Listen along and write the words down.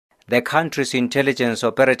The country's intelligence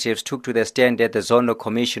operatives took to the stand at the Zondo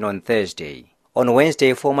Commission on Thursday. On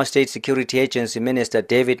Wednesday, former State Security Agency Minister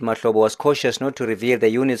David Mahlobo was cautious not to reveal the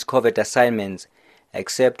unit's covert assignments,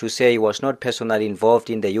 except to say he was not personally involved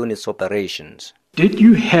in the unit's operations. Did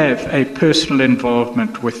you have a personal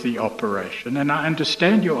involvement with the operation? And I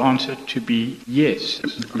understand your answer to be yes.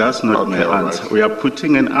 That's not my answer. Right. We are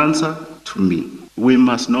putting an answer to me. We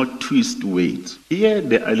must not twist words. Here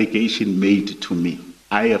the allegation made to me.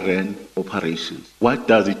 I ran operations. What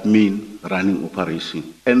does it mean, running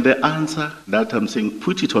operation? And the answer that I'm saying,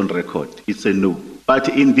 put it on record, it's a no. But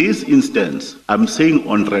in this instance, I'm saying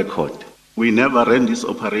on record, we never ran this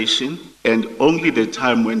operation, and only the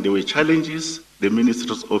time when there were challenges, the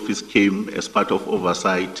Minister's office came as part of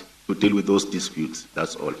oversight to deal with those disputes.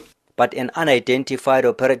 That's all. But an unidentified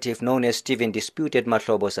operative known as Stephen disputed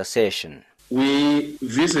Mahlobo's assertion. We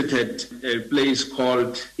visited a place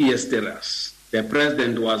called Iesteras. The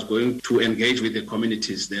president was going to engage with the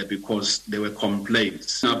communities there because there were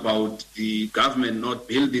complaints about the government not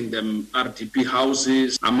building them RTP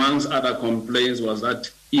houses. Amongst other complaints was that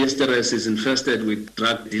Iesteras is infested with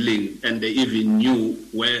drug dealing, and they even knew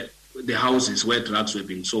where the houses where drugs were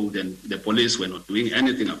being sold, and the police were not doing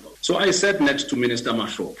anything about it. So I sat next to Minister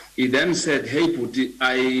Mahlobo. He then said, "Hey Puti,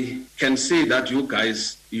 I can see that you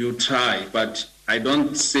guys, you try, but I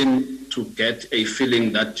don't seem to get a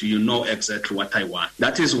feeling that you know exactly what I want.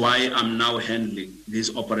 That is why I'm now handling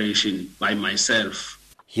this operation by myself."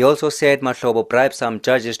 He also said Mahlobo bribed some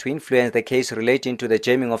judges to influence the case relating to the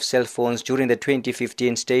jamming of cell phones during the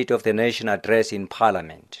 2015 State of the Nation address in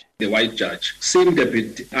Parliament. The white judge seemed a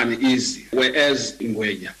bit uneasy, whereas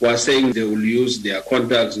Ngwenya was saying they will use their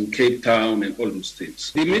contacts in Cape Town and all those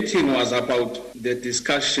things. The meeting was about the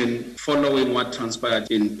discussion following what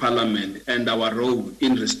transpired in Parliament and our role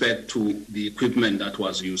in respect to the equipment that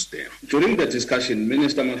was used there. During the discussion,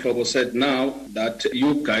 Minister Mahlobo said now that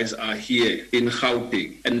you guys are here in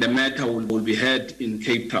Gauteng and the matter will be heard in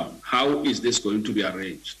Cape Town. How is this going to be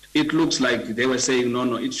arranged? It looks like they were saying,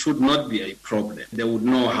 no, it should not be a problem. They would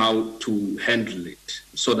know how to handle it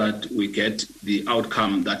so that we get the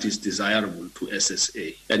outcome that is desirable to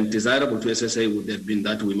SSA. And desirable to SSA would have been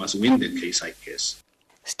that we must win the case, I guess.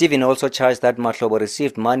 Stephen also charged that Mahlobo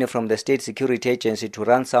received money from the State Security Agency to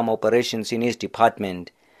run some operations in his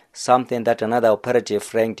department, something that another operative,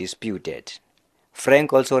 Frank, disputed.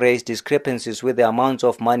 Frank also raised discrepancies with the amounts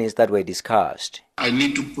of monies that were discussed. I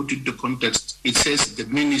need to put it into context. It says the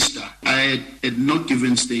minister. I at no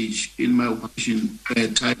given stage in my operation,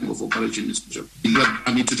 time of operation inspection, delivered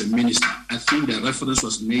money to the minister. I think the reference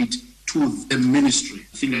was made to the ministry.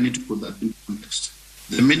 I think I need to put that in context.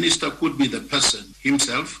 The minister could be the person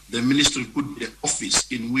himself. The ministry could be the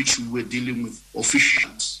office in which we were dealing with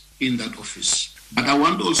officials in that office. But I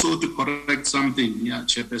want also to correct something here,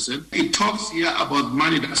 Chairperson. It talks here about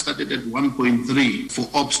money that started at 1.3 for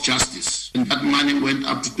Ops Justice. And that money went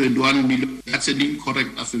up to 21 million. That's an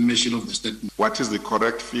incorrect affirmation of the statement. What is the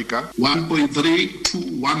correct figure? 1.3 to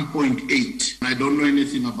 1.8. I don't know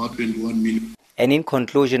anything about 21 million. And in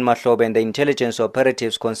conclusion, Mahlobo and the intelligence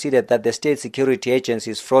operatives considered that the State Security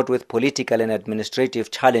Agency is fraught with political and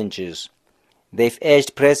administrative challenges. They've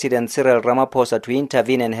urged President Cyril Ramaphosa to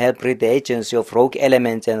intervene and help rid the agency of rogue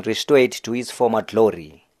elements and restore it to its former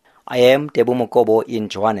glory. I am Tebo Mokobo in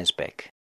Johannesburg.